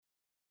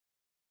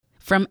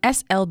From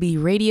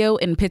SLB Radio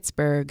in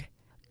Pittsburgh,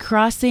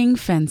 Crossing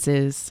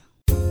Fences.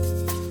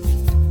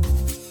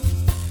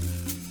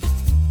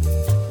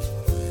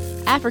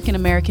 African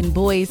American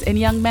boys and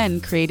young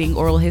men creating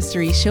oral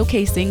history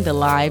showcasing the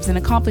lives and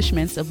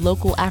accomplishments of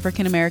local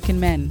African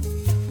American men.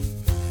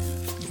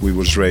 We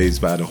was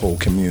raised by the whole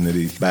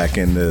community back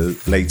in the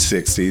late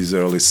 60s,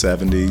 early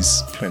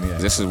 70s.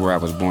 This is where I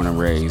was born and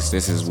raised.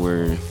 This is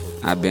where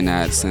I've been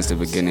at since the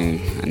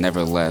beginning. I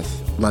never left.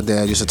 My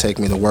dad used to take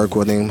me to work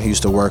with him. He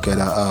used to work at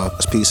a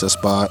pizza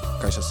spot.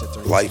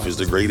 Life is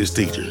the greatest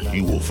teacher.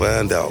 You will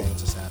find out.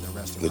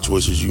 The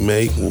choices you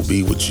make will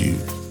be what you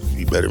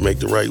better make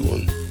the right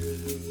one.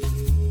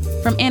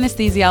 From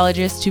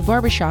anesthesiologists to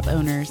barbershop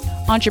owners,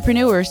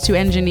 entrepreneurs to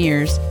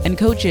engineers, and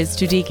coaches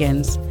to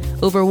deacons,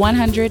 over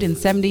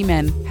 170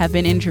 men have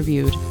been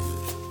interviewed.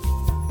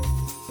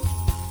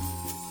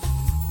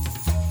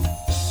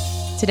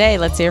 Today,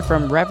 let's hear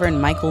from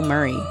Reverend Michael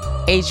Murray,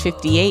 age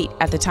 58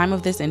 at the time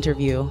of this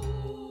interview.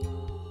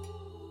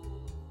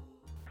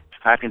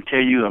 I can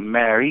tell you I'm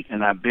married,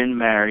 and I've been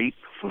married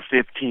for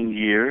 15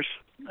 years.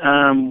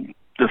 I'm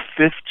the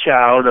fifth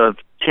child of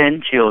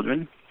 10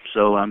 children,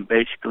 so I'm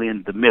basically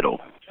in the middle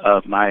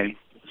of my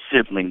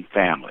sibling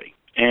family,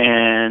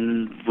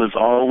 and was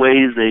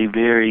always a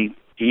very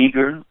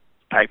eager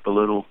type of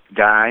little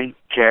guy,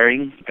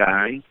 caring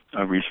guy,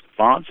 a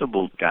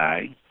responsible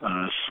guy,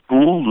 a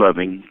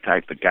school-loving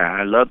type of guy.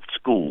 I loved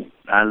school.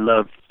 I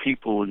loved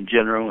people in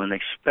general, and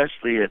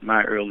especially at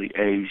my early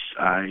age,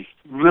 I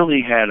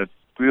really had a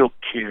real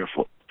care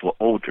for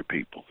older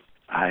people.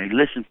 I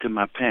listened to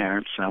my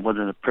parents. I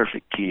wasn't a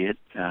perfect kid.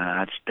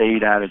 I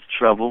stayed out of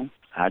trouble.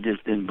 I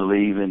just didn't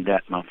believe in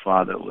that. My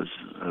father was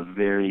a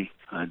very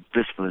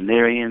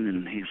disciplinarian,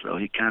 and he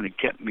kind of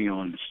kept me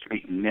on the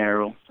straight and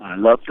narrow. I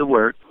loved to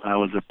work. I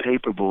was a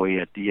paper boy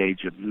at the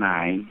age of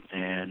 9,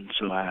 and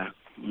so I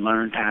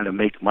learned how to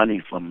make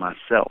money for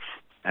myself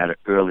at an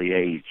early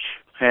age.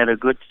 Had a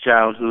good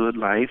childhood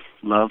life,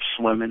 loved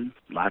swimming,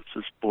 lots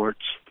of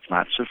sports,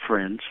 lots of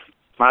friends.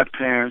 My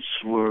parents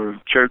were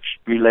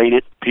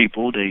church-related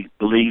people. They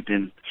believed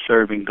in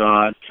serving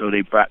God, so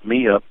they brought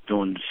me up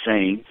doing the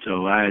same.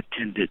 So I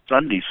attended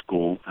Sunday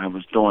school. I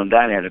was doing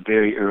that at a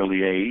very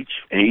early age,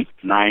 8,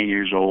 9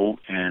 years old,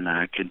 and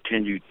I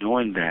continued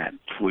doing that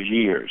for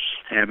years,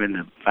 having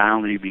to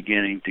finally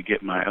beginning to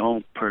get my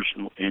own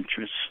personal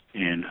interest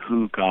in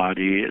who God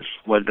is.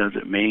 What does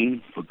it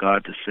mean for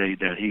God to say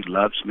that He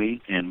loves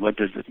me, and what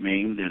does it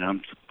mean that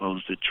I'm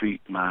supposed to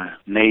treat my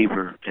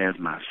neighbor as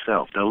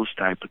myself? Those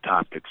type of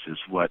topics is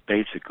what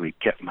basically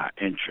kept my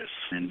interest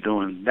in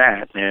doing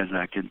that. As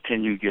I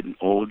continue getting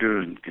older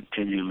and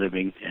continue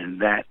living in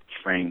that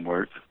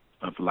framework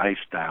of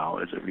lifestyle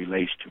as it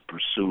relates to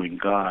pursuing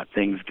God,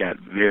 things got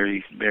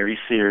very, very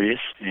serious,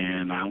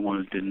 and I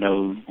wanted to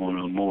know on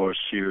a more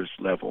serious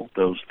level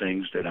those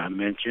things that I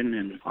mentioned,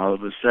 and all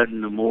of a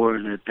sudden, the more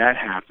that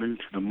happened,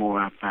 the more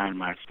I found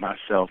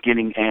myself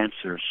getting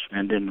answers,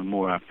 and then the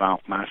more I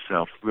found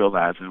myself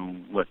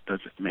realizing what does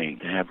it mean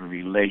to have a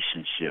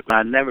relationship.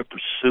 I never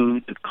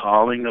pursued the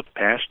calling of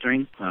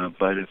pastoring,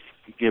 but if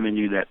giving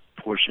you that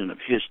portion of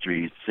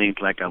history, it seems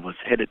like I was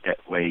headed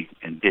that way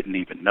and didn't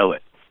even know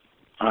it.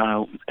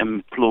 I'm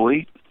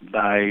employed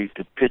by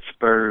the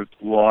Pittsburgh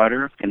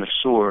Water and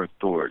Sewer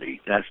Authority.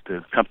 That's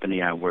the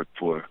company I work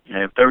for. I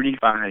have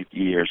 35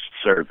 years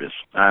service.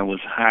 I was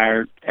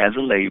hired as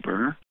a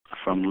laborer.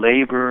 From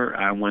labor,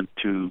 I went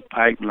to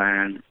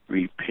pipeline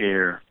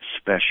repair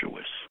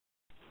specialist.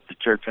 The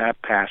church I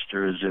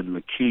pastor is in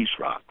McKees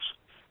Rocks.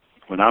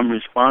 What I'm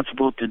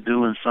responsible to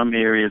do in some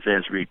areas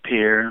as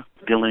repair,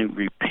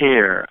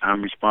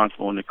 I'm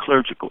responsible in the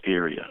clerical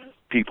area.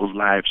 People's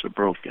lives are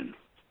broken.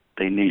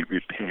 They need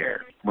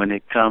repair. When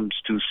it comes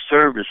to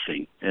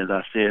servicing, as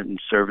I said, in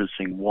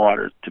servicing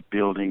water to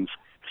buildings,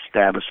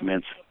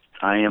 establishments,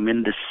 I am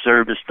in the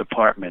service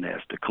department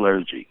as the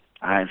clergy.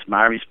 It's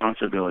my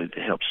responsibility to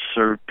help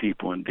serve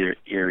people in their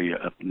area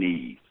of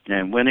need.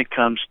 And when it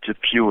comes to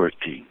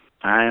purity,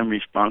 I am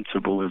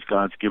responsible, as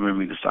God's given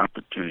me this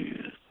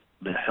opportunity,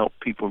 to help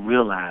people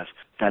realize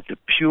that the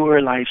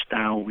pure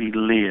lifestyle we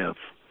live,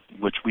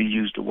 which we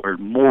use the word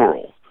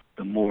moral,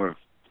 the more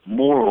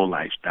moral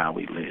lifestyle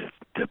we live,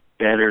 the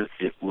better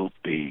it will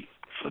be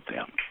for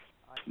them.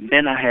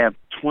 Then I have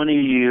 20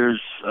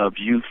 years of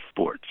youth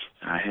sports.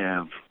 I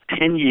have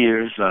 10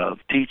 years of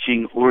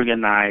teaching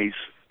organized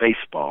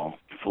baseball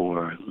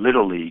for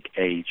Little League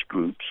age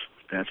groups.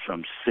 That's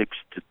from 6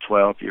 to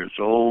 12 years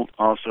old.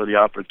 Also the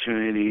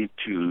opportunity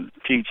to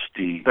teach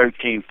the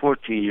 13,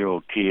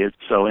 14-year-old kids.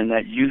 So in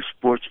that youth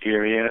sports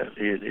area,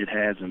 it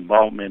has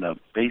involvement of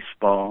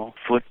baseball,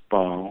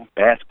 football,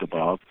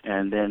 basketball.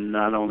 And then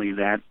not only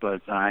that,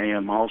 but I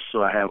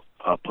have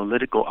a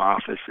political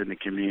office in the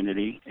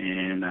community,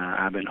 and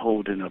I've been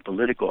holding a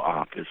political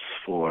office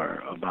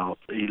for about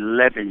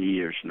 11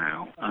 years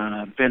now.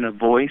 I've been a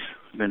voice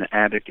been an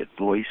advocate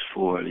voice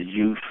for the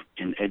youth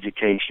in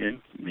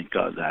education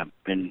because I've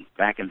been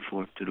back and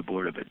forth to the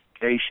Board of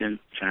Education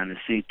trying to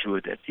see to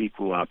it that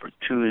equal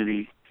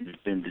opportunity has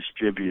been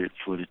distributed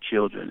for the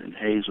children in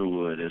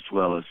Hazelwood as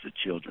well as the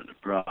children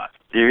abroad.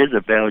 There is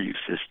a value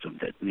system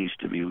that needs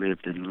to be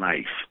lived in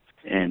life.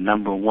 And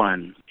number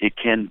one, it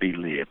can be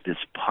lived. It's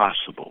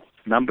possible.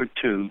 Number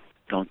two,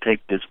 don't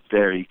take this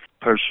very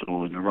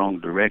personal in the wrong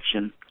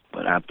direction,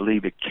 but I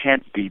believe it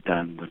can't be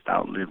done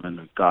without living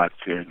a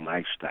God-fearing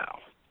lifestyle.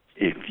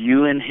 If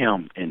you and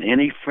him and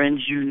any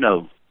friends you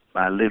know,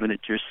 by living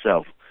it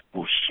yourself,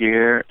 will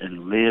share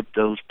and live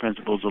those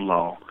principles of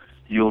law,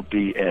 you'll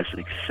be as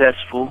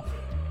successful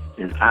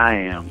as I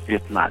am,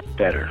 if not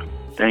better.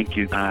 Thank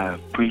you. I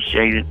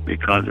appreciate it,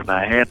 because if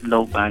I have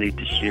nobody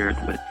to share it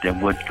with,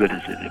 then what good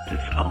is it if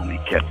it's only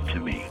kept to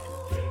me?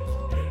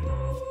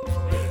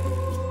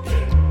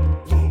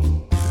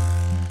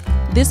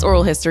 This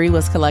oral history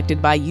was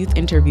collected by youth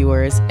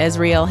interviewers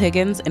Ezriel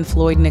Higgins and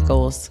Floyd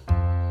Nichols.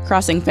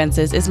 Crossing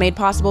Fences is made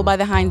possible by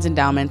the Heinz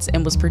Endowments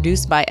and was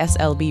produced by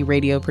SLB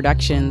Radio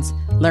Productions.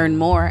 Learn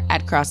more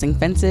at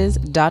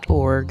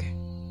crossingfences.org.